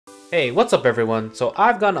Hey, what's up everyone? So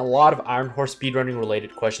I've gotten a lot of Iron Horse speedrunning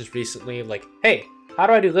related questions recently, like, hey, how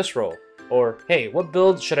do I do this role? Or, hey, what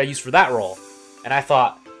build should I use for that role? And I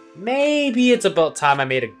thought, maybe it's about time I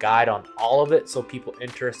made a guide on all of it so people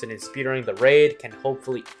interested in speedrunning the raid can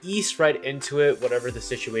hopefully ease right into it, whatever the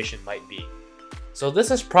situation might be. So this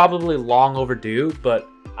is probably long overdue, but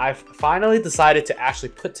I've finally decided to actually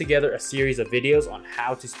put together a series of videos on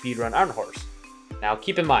how to speedrun Iron Horse. Now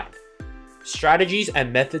keep in mind, strategies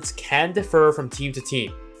and methods can differ from team to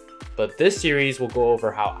team, but this series will go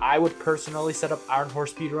over how I would personally set up Iron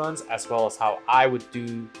Horse speedruns, as well as how I would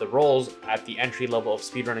do the roles at the entry level of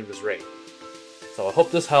speedrunning this raid. So I hope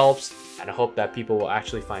this helps, and I hope that people will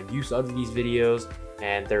actually find use out of these videos,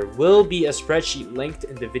 and there will be a spreadsheet linked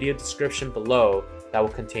in the video description below that will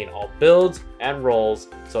contain all builds and roles,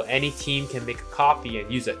 so any team can make a copy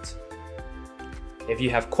and use it. If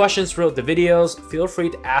you have questions throughout the videos, feel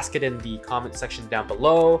free to ask it in the comment section down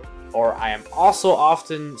below, or I am also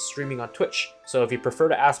often streaming on Twitch, so if you prefer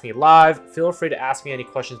to ask me live, feel free to ask me any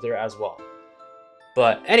questions there as well.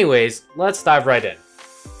 But anyways, let's dive right in.